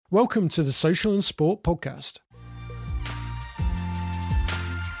Welcome to the Social and Sport Podcast.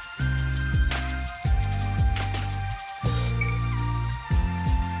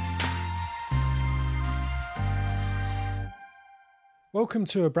 Welcome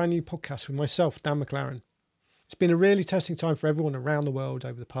to a brand new podcast with myself, Dan McLaren. It's been a really testing time for everyone around the world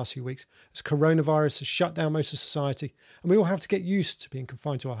over the past few weeks as coronavirus has shut down most of society and we all have to get used to being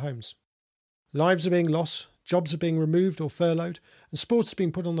confined to our homes. Lives are being lost, jobs are being removed or furloughed, and sports is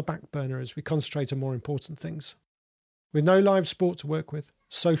being put on the back burner as we concentrate on more important things. With no live sport to work with,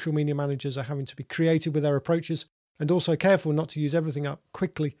 social media managers are having to be creative with their approaches and also careful not to use everything up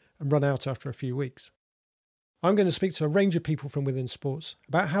quickly and run out after a few weeks. I'm going to speak to a range of people from within sports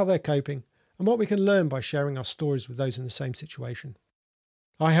about how they're coping and what we can learn by sharing our stories with those in the same situation.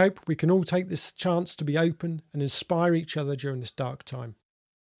 I hope we can all take this chance to be open and inspire each other during this dark time.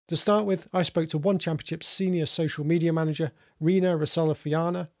 To start with, I spoke to One Championship's senior social media manager, Rina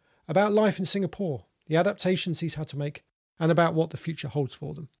Rasolofoniaina, about life in Singapore, the adaptations he's had to make, and about what the future holds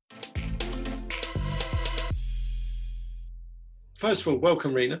for them. First of all,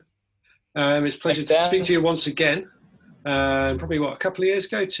 welcome, Rina. It's a pleasure to speak to you once again. Probably, a couple of years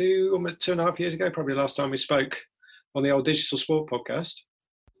ago, almost 2.5 years ago, probably the last time we spoke on the old Digital Sport podcast.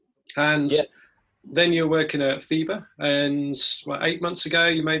 And then you're working at FIBA, and 8 months ago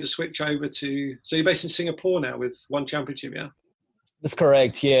you made the switch over to. So you're based in Singapore now with One Championship, yeah? That's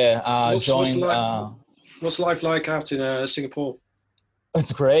correct. Yeah, what's life like out in Singapore?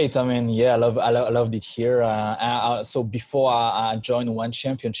 It's great. I mean, I loved it here. So before I joined One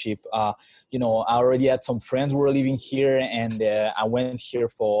Championship, I already had some friends who were living here, and I went here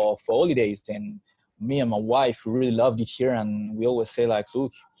for holidays. And me and my wife, we really loved it here, and we always say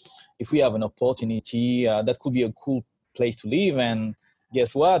look, if we have an opportunity, that could be a cool place to live. And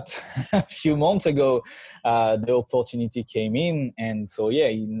guess what? A few months ago, the opportunity came in. And so,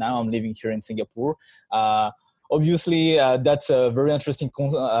 now I'm living here in Singapore. Obviously, that's a very interesting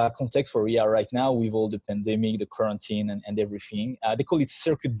context where we are right now with all the pandemic, the quarantine, and everything. They call it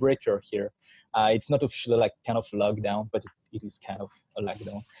circuit breaker here. It's not officially kind of lockdown, but it is kind of a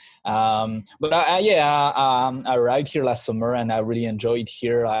lockdown. I arrived here last summer and I really enjoyed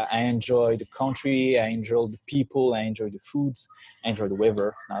here. I enjoy the country, I enjoy the people, I enjoy the foods, I enjoy the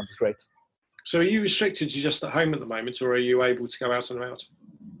weather. It's great. So are you restricted to just at home at the moment, or are you able to go out and about?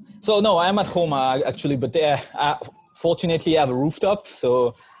 So no, I'm at home actually, but fortunately I have a rooftop,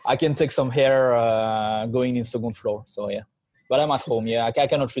 so I can take some air going in second floor. So but I'm at home. I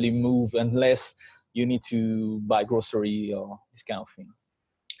cannot really move unless you need to buy grocery or this kind of thing.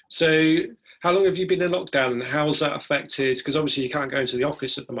 So how long have you been in lockdown, and how's that affected? Because obviously you can't go into the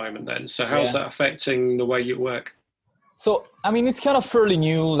office at the moment then. So how's that affecting the way you work? So, I mean, it's kind of fairly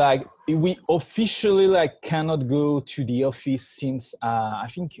new. We officially cannot go to the office since I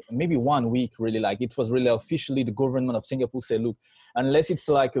think maybe 1 week. Really, it was really officially the government of Singapore said, look, unless it's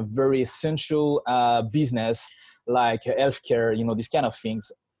a very essential business like healthcare, these kind of things,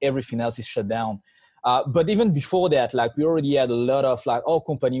 everything else is shut down. But even before that, we already had a lot of our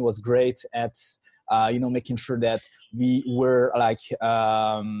company was great at making sure that we were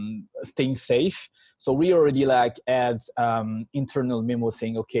staying safe. So we already had internal memo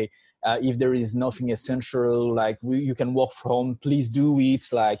saying, okay, if there is nothing essential, you can work from home, please do it.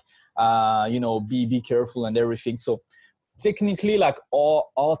 Be careful and everything. So technically,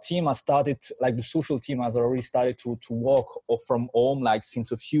 our team has started, the social team has already started to work from home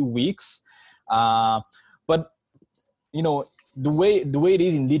since a few weeks. But the way it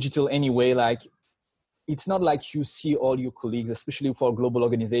is in digital anyway, it's not like you see all your colleagues, especially for a global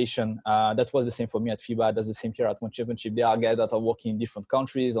organization. That was the same for me at FIBA. That's the same here at One Championship. There are guys that are working in different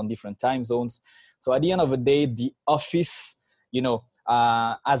countries on different time zones. So at the end of the day, the office,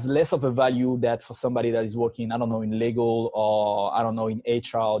 has less of a value that for somebody that is working, I don't know, in legal or I don't know, in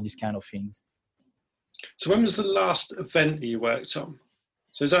HR, these kind of things. So when was the last event that you worked on?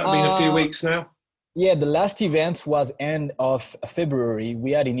 So has that been a few weeks now? Yeah, the last event was end of February.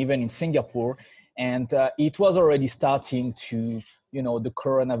 We had an event in Singapore. And it was already starting to, the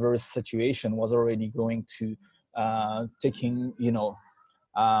coronavirus situation was already going to taking,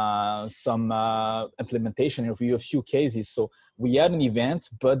 some implementation of a few cases. So we had an event,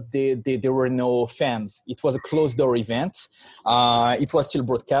 but there were no fans. It was a closed door event. It was still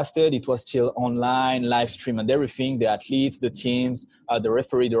broadcasted. It was still online, live stream and everything. The athletes, the teams, the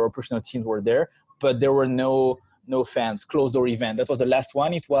referee, the operational teams were there, but there were no fans, closed door event. That was the last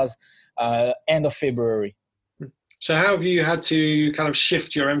one. It was end of February. So how have you had to kind of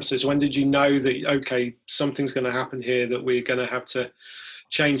shift your emphasis? When did you know that, okay, something's going to happen here, that we're going to have to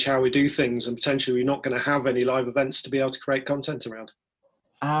change how we do things and potentially we're not going to have any live events to be able to create content around?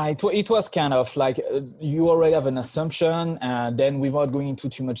 It was kind of like you already have an assumption, and then without going into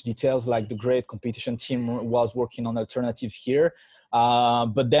too much details, like the great competition team was working on alternatives here.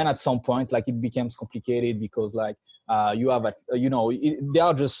 But then at some point, like it becomes complicated because like you have, they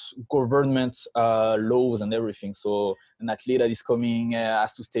are just government laws and everything. So an athlete that is coming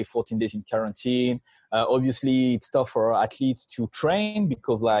has to stay 14 days in quarantine. Obviously, it's tough for athletes to train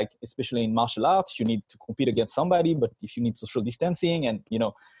because, like, especially in martial arts, you need to compete against somebody. But if you need social distancing and,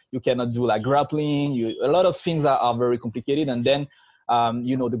 you cannot do like grappling, a lot of things are very complicated. And then,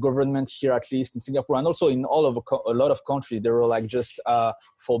 the government here, at least in Singapore and also in all of a lot of countries, they were like just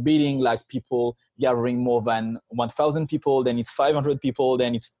forbidding like people gathering more than 1,000 people. Then it's 500 people.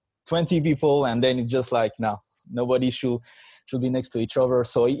 Then it's 20 people. And then it's just like, no, nobody should be next to each other.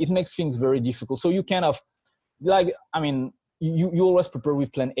 So it makes things very difficult. So you kind of like, I mean, you always prepare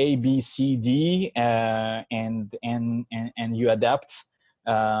with plan A, B, C, D, and you adapt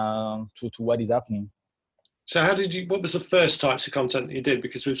to what is happening. So what was the first types of content that you did?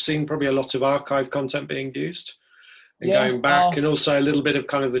 Because we've seen probably a lot of archive content being used and going back, and also a little bit of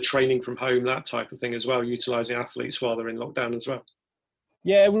kind of the training from home, that type of thing as well, utilizing athletes while they're in lockdown as well.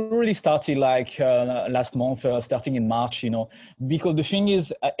 Yeah, we really started like last month, starting in March, because the thing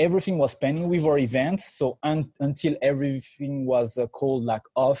is everything was pending with our events. So until everything was called like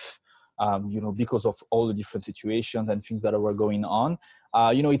off, because of all the different situations and things that were going on,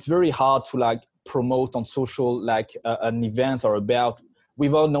 it's very hard to like promote on social, like an event or about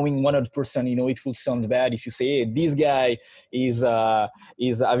without knowing 100%, it will sound bad if you say, hey, this guy is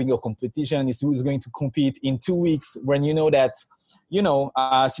having a competition, is going to compete in 2 weeks when you know that,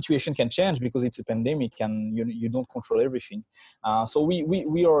 situation can change because it's a pandemic and you don't control everything. So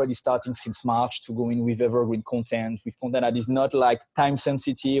we already starting since March to go in with evergreen content, with content that is not like time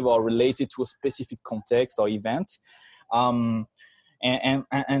sensitive or related to a specific context or event. And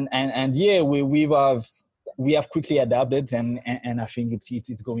yeah, we have quickly adapted and I think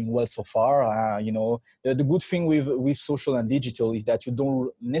it's going well so far. The good thing with social and digital is that you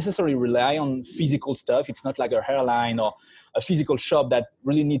don't necessarily rely on physical stuff. It's not like a hairline or a physical shop that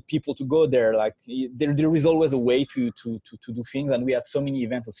really need people to go there. Like there is always a way to do things, and we had so many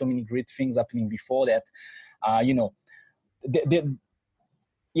events and so many great things happening before that.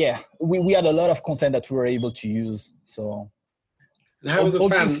 We had a lot of content that we were able to use. So and how are the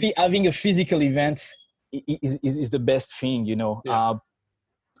obviously having a physical event is the best thing, Yeah.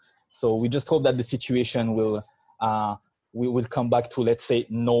 So we just hope that the situation will come back to, let's say,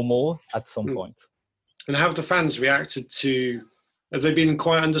 normal at some point. And how have the fans reacted to? Have they been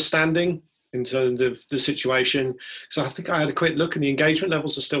quite understanding in terms of the situation? So I think I had a quick look, and the engagement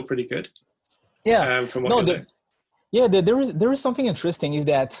levels are still pretty good. Yeah. From what there is something interesting is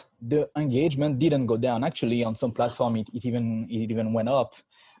that the engagement didn't go down. Actually, on some platform, it even went up.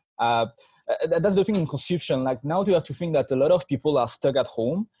 That's the thing in consumption. Like now you have to think that a lot of people are stuck at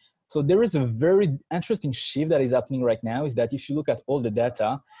home. So there is a very interesting shift that is happening right now is that if you look at all the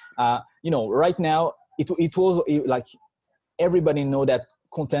data, right now it was like everybody know that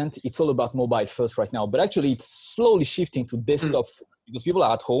content, it's all about mobile first right now, but actually it's slowly shifting to desktop because people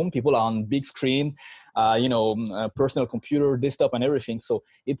are at home, people are on big screen, personal computer, desktop and everything. So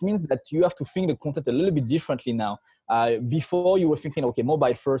it means that you have to think the content a little bit differently now. Before you were thinking, okay,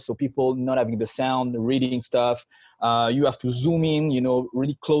 mobile first, so people not having the sound, reading stuff, you have to zoom in,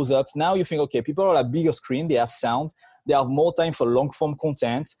 really close up. Now you think, okay, people are at bigger screen, they have sound, they have more time for long form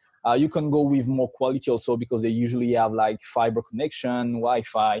content. You can go with more quality also because they usually have like fiber connection,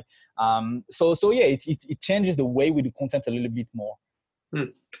 Wi-Fi. It changes the way we do content a little bit more.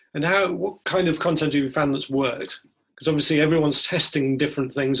 And what kind of content have you found that's worked? Because obviously everyone's testing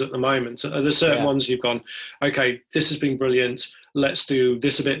different things at the moment. Are there certain ones you've gone, okay, this has been brilliant, let's do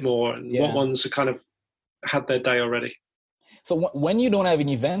this a bit more? And what ones have kind of had their day already? So when you don't have an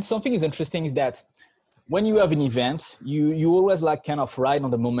event, something is interesting is that when you have an event, you always like kind of ride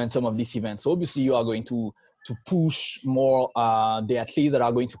on the momentum of this event. So obviously you are going to push more the athletes that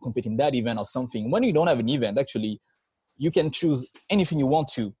are going to compete in that event or something. When you don't have an event, actually, you can choose anything you want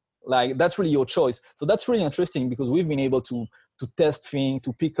to. Like that's really your choice. So that's really interesting because we've been able to test things,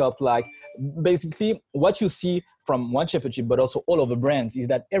 to pick up like basically what you see from one championship, but also all of the brands is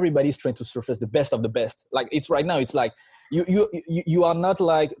that everybody's trying to surface the best of the best. Like it's right now, it's like you are not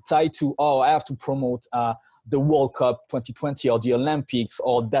like tied to, I have to promote the World Cup 2020 or the Olympics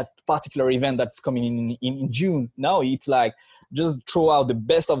or that particular event that's coming in June. Now it's like just throw out the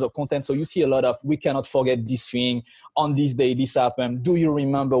best of the content. So you see a lot of, we cannot forget this thing on this day, this happened. Do you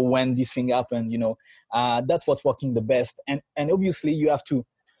remember when this thing happened? That's what's working the best. And obviously you have to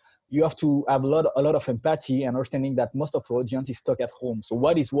you have to have a lot of empathy and understanding that most of our audience is stuck at home. So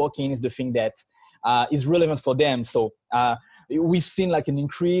what is working is the thing that is relevant for them. So we've seen like an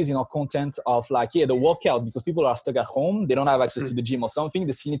increase in our content of like, the workout, because people are stuck at home. They don't have access to the gym or something.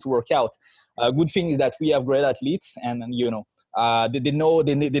 They still need to work out. Good thing is that we have great athletes, and they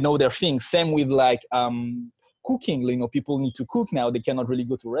know their thing. Same with like cooking. People need to cook now. They cannot really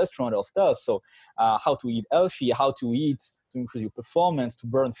go to a restaurant or stuff. So how to eat healthy, how to eat to increase your performance, to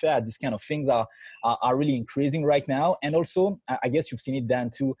burn fat, these kind of things are really increasing right now. And also, I guess you've seen it, Dan,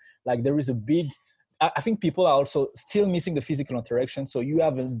 too. Like there is a big, I think people are also still missing the physical interaction. So you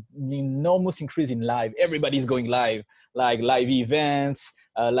have an enormous increase in live. Everybody's going live, like live events,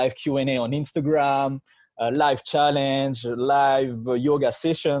 live Q&A on Instagram, live challenge, live yoga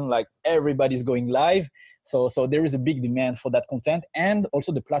session, like everybody's going live. So there is a big demand for that content. And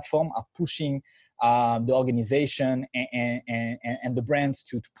also the platform are pushing the organization and the brands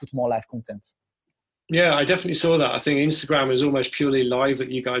to put more live content. Yeah, I definitely saw that. I think Instagram is almost purely live that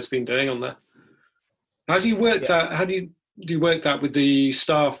you guys have been doing on there. How do you work that? How do you work that with the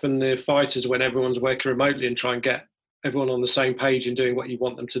staff and the fighters when everyone's working remotely and try and get everyone on the same page and doing what you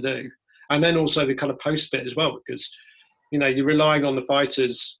want them to do? And then also the kind of post bit as well, because, you're relying on the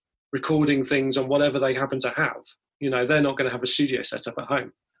fighters recording things on whatever they happen to have. They're not going to have a studio set up at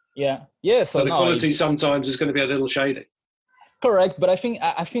home. Yeah. So the quality sometimes is going to be a little shady. Correct, but I think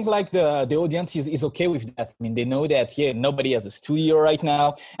like the audience is okay with that. I mean, they know that nobody has a studio right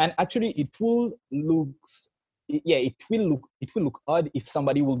now, and actually it will look odd if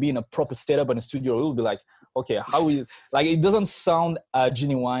somebody will be in a proper setup in a studio. It will be like, okay, how will, like, it doesn't sound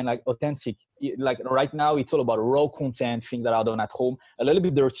genuine, like authentic. Like right now, it's all about raw content, things that are done at home, a little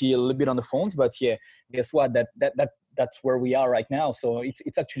bit dirty, a little bit on the phones, but guess what? That's where we are right now. So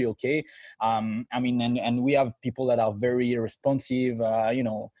it's actually okay. And we have people that are very responsive.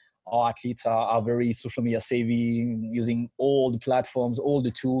 Our athletes are very social media savvy, using all the platforms, all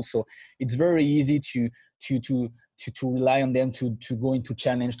the tools. So it's very easy to rely on them to go into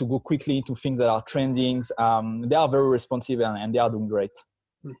challenge, to go quickly into things that are trending. They are very responsive and they are doing great.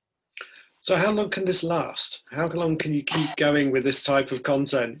 So how long can this last? How long can you keep going with this type of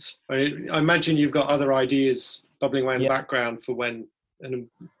content? I imagine you've got other ideas bubbling away in the background for when, and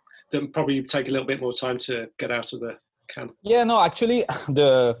then probably take a little bit more time to get out of the can. Yeah, no, actually,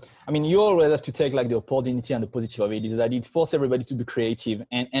 you always have to take like the opportunity and the positive of it, is that it forces everybody to be creative.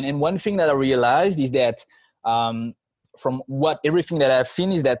 And one thing that I realized is that from everything that I've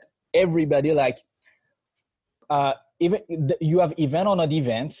seen is that everybody, like, even you have event or not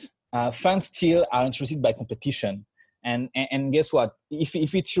events, fans still are interested by competition. And guess what? If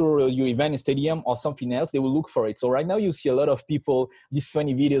it's your event in stadium or something else, they will look for it. So right now you see a lot of people, these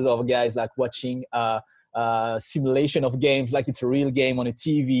funny videos of guys like watching simulation of games like it's a real game on a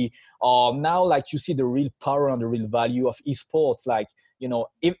TV. Or now, like, you see the real power and the real value of esports. Like,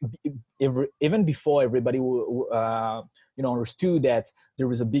 even before everybody understood that there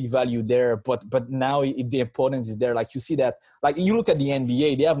was a big value there, but now the importance is there. Like, you see that, like, you look at the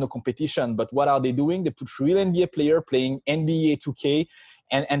NBA, they have no competition, but what are they doing? They put real NBA player playing NBA 2K,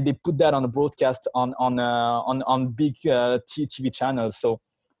 and they put that on a broadcast on big TV channels. So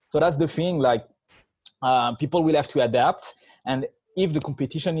that's the thing. Like, people will have to adapt, and if the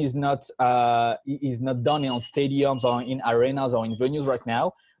competition is not done on stadiums or in arenas or in venues right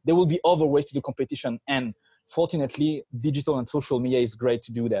now, there will be other ways to do competition. And fortunately, digital and social media is great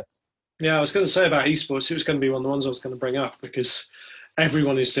to do that. Yeah, I was going to say about esports, it was going to be one of the ones I was going to bring up, because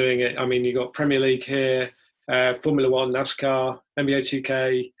everyone is doing it. I mean, you got Premier League here, Formula One, NASCAR, NBA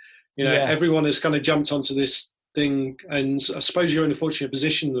 2K. Everyone has kind of jumped onto this thing, and I suppose you're in a fortunate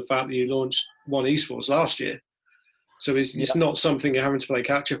position, the fact that you launched one esports last year. So it's not something you're having to play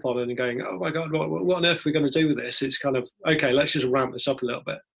catch up on and going, oh my God, what on earth are we going to do with this? It's kind of, okay, let's just ramp this up a little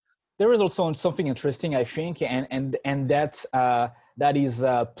bit. There is also something interesting, I think, and that is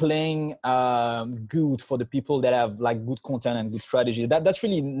playing good for the people that have like good content and good strategy. That's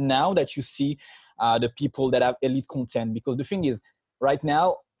really now that you see the people that have elite content, because the thing is, right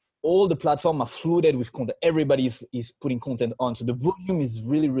now, all the platforms are flooded with content. Everybody is putting content on. So the volume is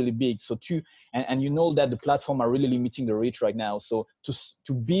really, really big. So and you know that the platform are really limiting the reach right now. So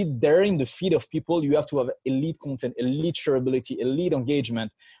to be there in the feed of people, you have to have elite content, elite shareability, elite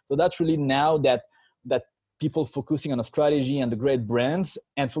engagement. So that's really now that people focusing on a strategy and the great brands,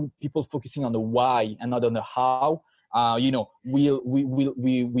 and for people focusing on the why and not on the how, we'll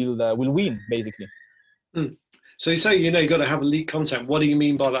win, basically. Mm. So you say, you've got to have elite content. What do you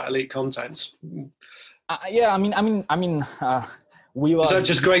mean by that elite content? Is that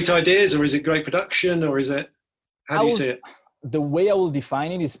just great ideas, or is it great production, or is it, how do you see it? the way I will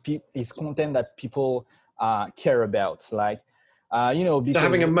define it is content that people care about, like So because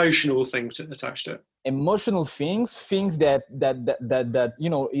having emotional things attached to it. emotional things that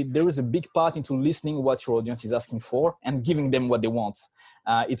there is a big part into listening what your audience is asking for and giving them what they want.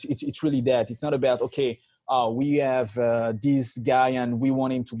 It's really that. It's not about, okay, we have this guy and we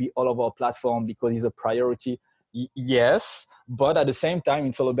want him to be all over our platform because he's a priority. Yes, but at the same time,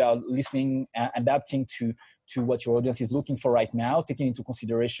 it's all about listening, adapting to what your audience is looking for right now, taking into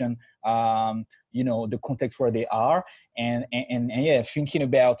consideration the context where they are, and yeah, thinking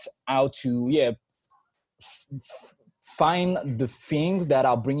about how to find the things that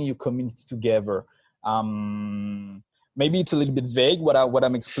are bringing your community together. Maybe it's a little bit vague what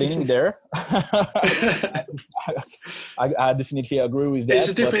I'm explaining there. I definitely agree with that. It's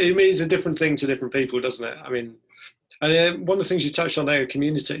a different. It means a different thing to different people, doesn't it? I mean, and one of the things you touched on there,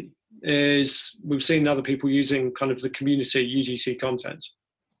 community, is we've seen other people using kind of the community UGC content.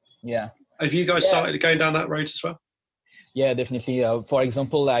 Yeah. Have you guys started going down that road as well? Yeah, definitely. For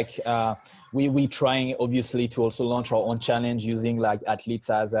example, like we trying obviously to also launch our own challenge using like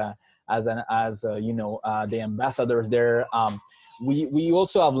athletes as the ambassadors there. We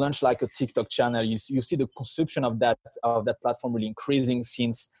also have launched like a TikTok channel. You see the consumption of that platform really increasing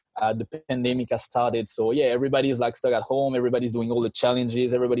since the pandemic has started. So yeah, everybody's like stuck at home. Everybody's doing all the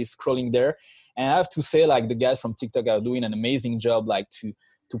challenges. Everybody's scrolling there. And I have to say, like, the guys from TikTok are doing an amazing job, like to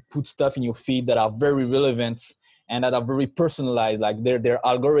put stuff in your feed that are very relevant and that are very personalized. Like their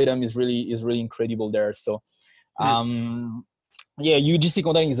algorithm is really incredible there. So UGC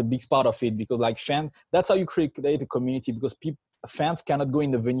content is a big part of it, because like fans, that's how you create a community, because fans cannot go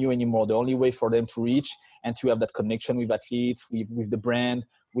in the venue anymore. The only way for them to reach and to have that connection with athletes, with the brand,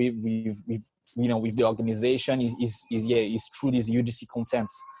 with the organization is through this UGC content,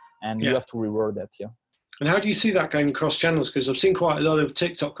 and you have to reward that. Yeah. And how do you see that going across channels? Because I've seen quite a lot of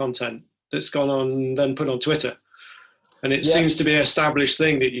TikTok content that's gone on, then put on Twitter. And it seems to be an established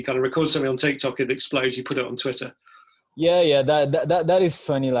thing that you kind of record something on TikTok, it explodes, you put it on Twitter. Yeah, that is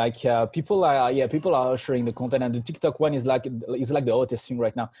funny. Like people are sharing the content, and the TikTok one is like the hottest thing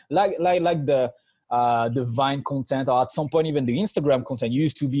right now. Like the Vine content, or at some point even the Instagram content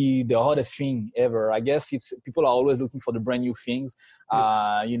used to be the hottest thing ever. I guess it's people are always looking for the brand new things.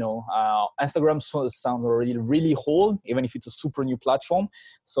 Instagram sounds already really old, even if it's a super new platform.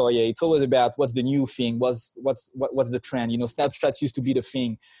 So yeah, it's always about what's the new thing, what's the trend. Snapchat used to be the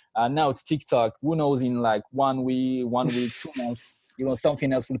thing. Now it's TikTok. Who knows, in like 1 week, 2 months,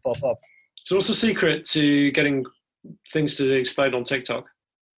 something else will pop up. So what's the secret to getting things to explode on TikTok?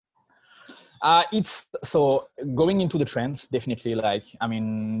 It's so going into the trends, definitely. Like, I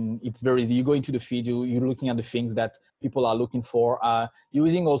mean, it's very easy. You go into the feed, you're looking at the things that people are looking for.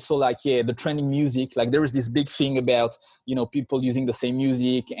 Using also the trending music. Like there is this big thing about, people using the same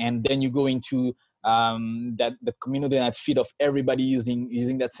music, and then you go into that community and that feed of everybody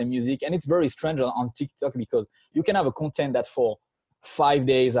using that same music. And it's very strange on TikTok, because you can have a content that for 5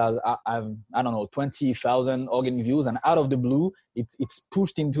 days has I don't know 20,000 organic views, and out of the blue it's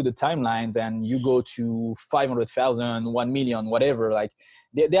pushed into the timelines, and you go to 500,000, 1 million, whatever. Like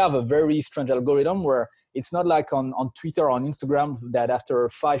they have a very strange algorithm where it's not like on Twitter or on Instagram that after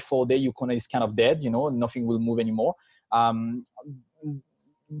 4 days your content is kind of dead, nothing will move anymore.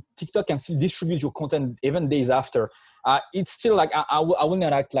 TikTok can still distribute your content even days after. It's still like I will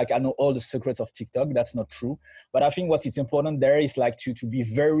not act like I know all the secrets of TikTok. That's not true. But I think what is important there is like to be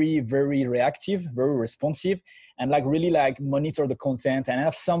very, very reactive, very responsive, and like really like monitor the content and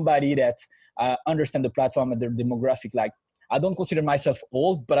have somebody that understand the platform and their demographic. Like I don't consider myself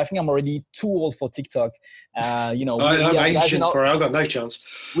old, but I think I'm already too old for TikTok. I'm ancient for it. I've got no chance.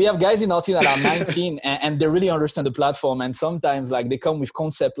 We have guys in our team that are 19 and they really understand the platform. And sometimes like they come with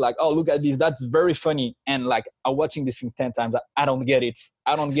concept like, oh, look at this. That's very funny. And like I'm watching this thing 10 times. I don't get it.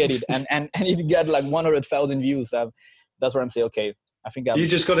 And it got like 100,000 views. That's where I'm saying, okay, I think you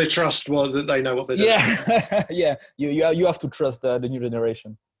just got to trust that they know what they're doing. Yeah. Yeah. You have to trust the new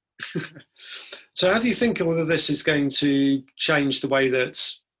generation. So how do you think all of this is going to change the way that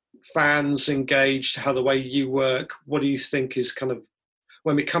fans engage, how the way you work? What do you think is kind of,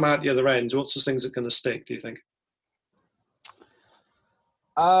 when we come out the other end, what's the things that are going to stick, do you think?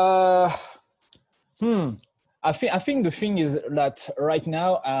 I think the thing is that right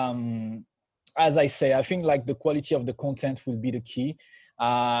now, as I say, I think like the quality of the content will be the key.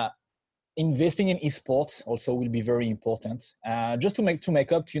 Investing in esports also will be very important. Just to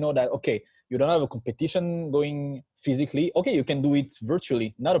make up, that okay, you don't have a competition going physically. Okay, you can do it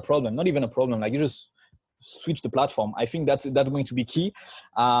virtually. Not a problem. Not even a problem. Like you just switch the platform. I think that's going to be key.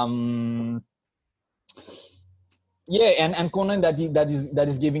 Yeah, and content that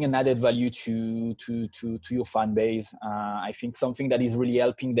is giving an added value to your fan base. I think something that is really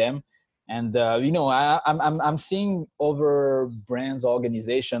helping them. And I'm seeing other brands,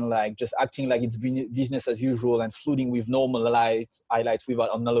 organization like just acting like it's business as usual and flooding with normal highlights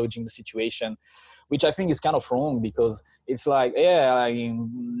without acknowledging the situation, which I think is kind of wrong, because it's like, yeah, I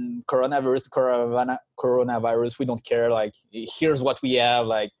mean, coronavirus, we don't care. Like, here's what we have.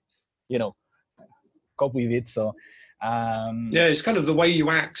 Like, cope with it. So yeah, it's kind of the way you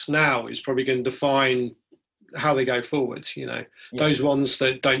act now is probably going to define how they go forward. Those ones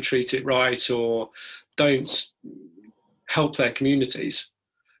that don't treat it right or don't help their communities,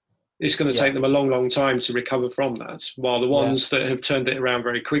 it's going to take them a long, long time to recover from that, while the ones that have turned it around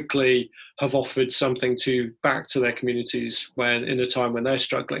very quickly have offered something back to their communities when in a time when they're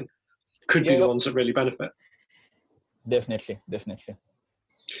struggling, could be the ones that really benefit. Definitely.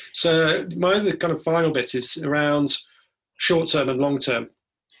 So my other kind of final bit is around short-term and long-term.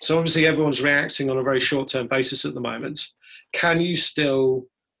 So obviously everyone's reacting on a very short-term basis at the moment. Can you still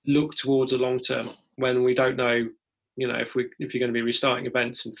look towards a long-term when we don't know, if you're going to be restarting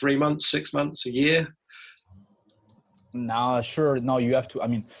events in 3 months, 6 months, a year? No, sure. No, you have to. I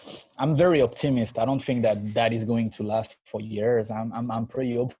mean, I'm very optimist. I don't think that is going to last for years. I'm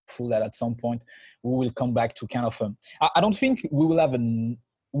pretty hopeful that at some point we will come back to kind of. I don't think we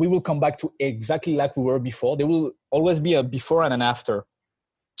will come back to exactly like we were before. There will always be a before and an after.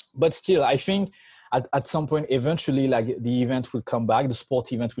 But still, I think at some point, eventually, like, the event will come back, the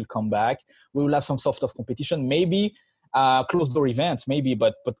sport event will come back. We will have some sort of competition, maybe closed door events, maybe,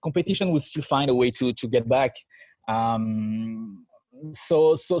 but competition will still find a way to get back.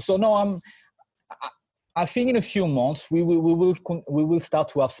 So no, I think in a few months we will start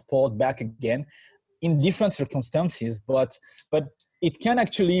to have sport back again in different circumstances, but it can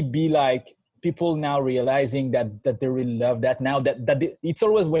actually be like people now realizing that they really love that now, that it's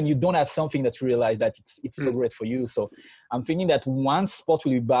always when you don't have something that you realize that it's so great for you. So I'm thinking that once sport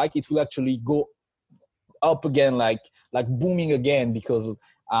will be back, it will actually go up again, like booming again, because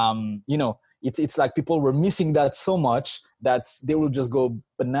it's like people were missing that so much that they will just go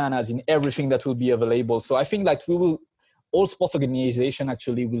bananas in everything that will be available. So I think like all sports organization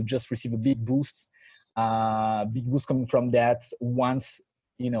actually will just receive a big boost coming from that once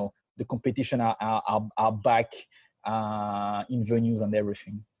the competition are back in venues and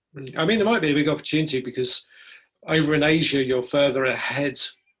everything. I mean, there might be a big opportunity because over in Asia, you're further ahead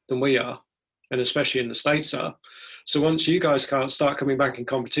than we are, and especially in the States are. So once you guys can't start coming back in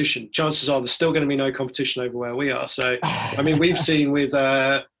competition, chances are there's still going to be no competition over where we are. So, I mean, we've seen with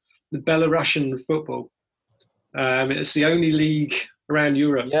the Belarusian football, it's the only league around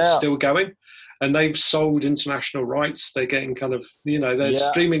Europe that's still going. And they've sold international rights. They're getting kind of, they're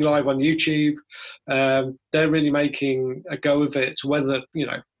streaming live on YouTube. They're really making a go of it, whether,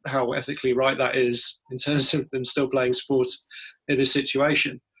 how ethically right that is in terms of them still playing sport in this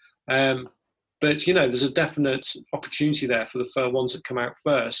situation. But, there's a definite opportunity there for the ones that come out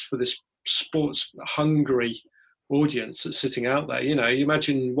first, for this sports-hungry audience that's sitting out there. You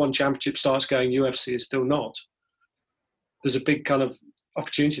imagine one championship starts going, UFC is still not. There's a big kind of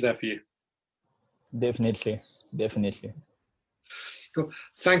opportunity there for you. Definitely. Cool.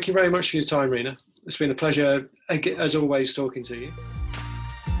 Thank you very much for your time, Rina. It's been a pleasure, as always, talking to you.